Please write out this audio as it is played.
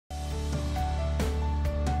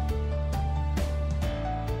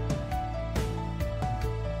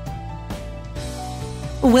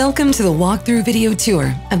Welcome to the walkthrough video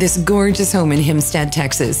tour of this gorgeous home in Hempstead,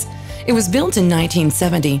 Texas. It was built in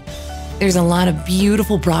 1970. There's a lot of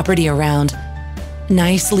beautiful property around.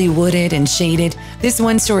 Nicely wooded and shaded, this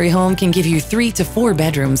one-story home can give you 3 to 4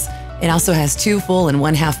 bedrooms. It also has 2 full and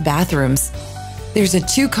 1/2 bathrooms. There's a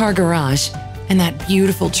 2-car garage and that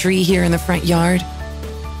beautiful tree here in the front yard.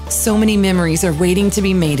 So many memories are waiting to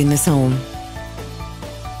be made in this home.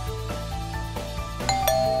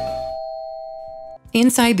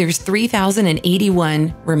 Inside, there's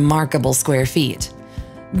 3,081 remarkable square feet.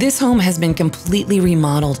 This home has been completely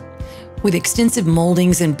remodeled. With extensive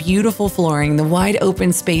moldings and beautiful flooring, the wide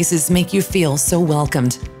open spaces make you feel so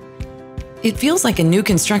welcomed. It feels like a new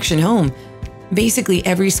construction home. Basically,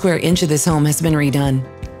 every square inch of this home has been redone.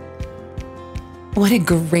 What a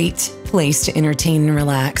great place to entertain and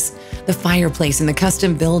relax. The fireplace and the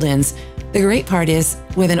custom build-ins. The great part is,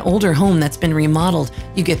 with an older home that's been remodeled,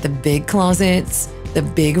 you get the big closets, the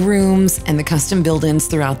big rooms, and the custom build-ins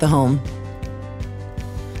throughout the home.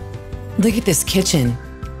 Look at this kitchen.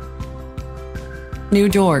 New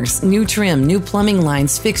doors, new trim, new plumbing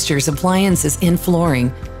lines, fixtures, appliances, and flooring.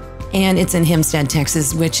 And it's in Hempstead,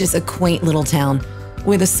 Texas, which is a quaint little town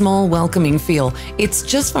with a small, welcoming feel. It's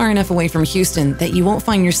just far enough away from Houston that you won't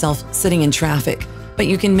find yourself sitting in traffic, but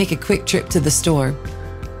you can make a quick trip to the store.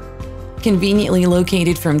 Conveniently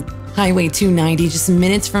located from Highway 290, just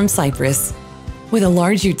minutes from Cypress. With a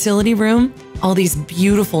large utility room, all these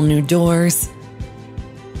beautiful new doors.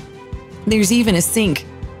 There's even a sink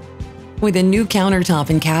with a new countertop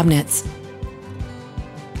and cabinets.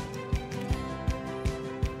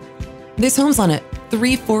 This home's on a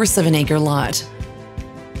 3/4 of an acre lot.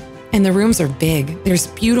 And the rooms are big. There's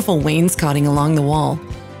beautiful wainscoting along the wall.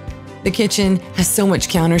 The kitchen has so much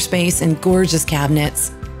counter space and gorgeous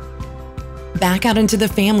cabinets. Back out into the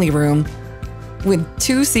family room with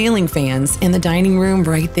 2 ceiling fans and the dining room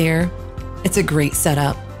right there. It's a great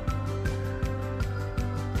setup.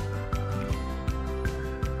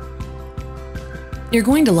 You're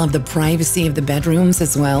going to love the privacy of the bedrooms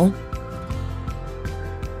as well.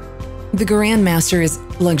 The Grand Master is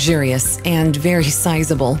luxurious and very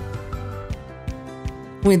sizable,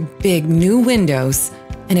 with big new windows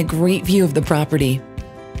and a great view of the property.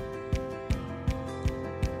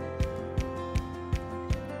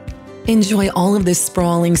 Enjoy all of this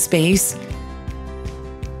sprawling space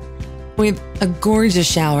with a gorgeous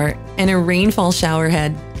shower and a rainfall shower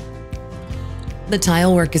head. The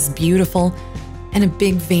tile work is beautiful and a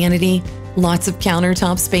big vanity, lots of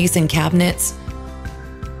countertop space and cabinets.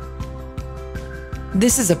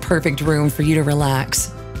 This is a perfect room for you to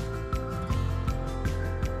relax.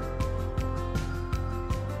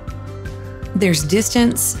 There's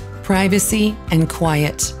distance, privacy, and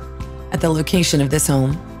quiet at the location of this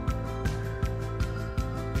home.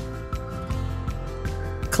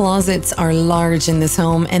 Closets are large in this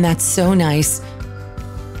home, and that's so nice.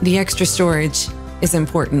 The extra storage is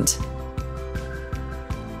important.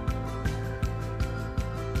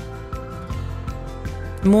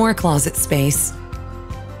 More closet space,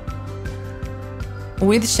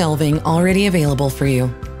 with shelving already available for you.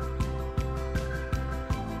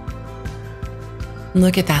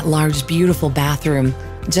 Look at that large, beautiful bathroom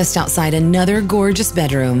just outside another gorgeous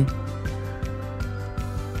bedroom.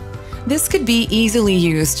 This could be easily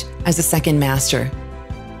used as a second master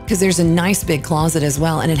because there's a nice big closet as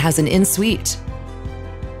well, and it has an en-suite.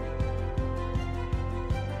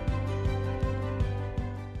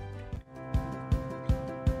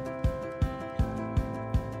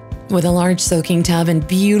 With a large soaking tub and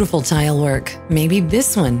beautiful tile work, maybe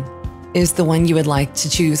this one is the one you would like to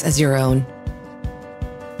choose as your own.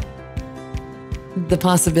 The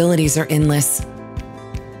possibilities are endless.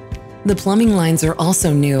 The plumbing lines are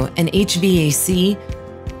also new, and HVAC,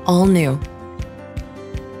 all new.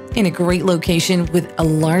 In a great location with a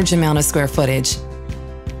large amount of square footage.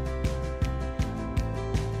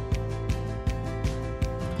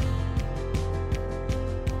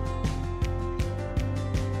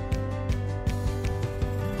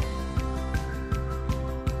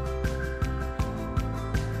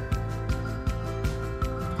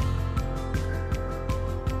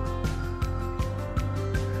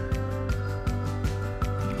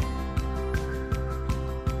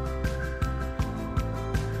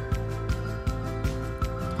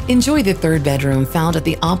 Enjoy the 3rd bedroom found at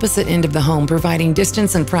the opposite end of the home, providing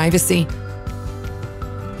distance and privacy.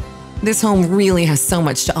 This home really has so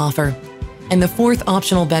much to offer, and the 4th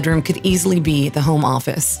optional bedroom could easily be the home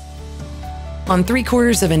office. On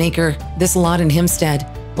 3/4 of an acre, this lot in Hempstead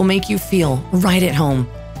will make you feel right at home.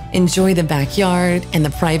 Enjoy the backyard and the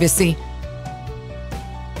privacy.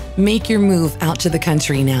 Make your move out to the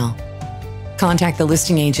country now. Contact the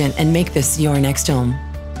listing agent and make this your next home.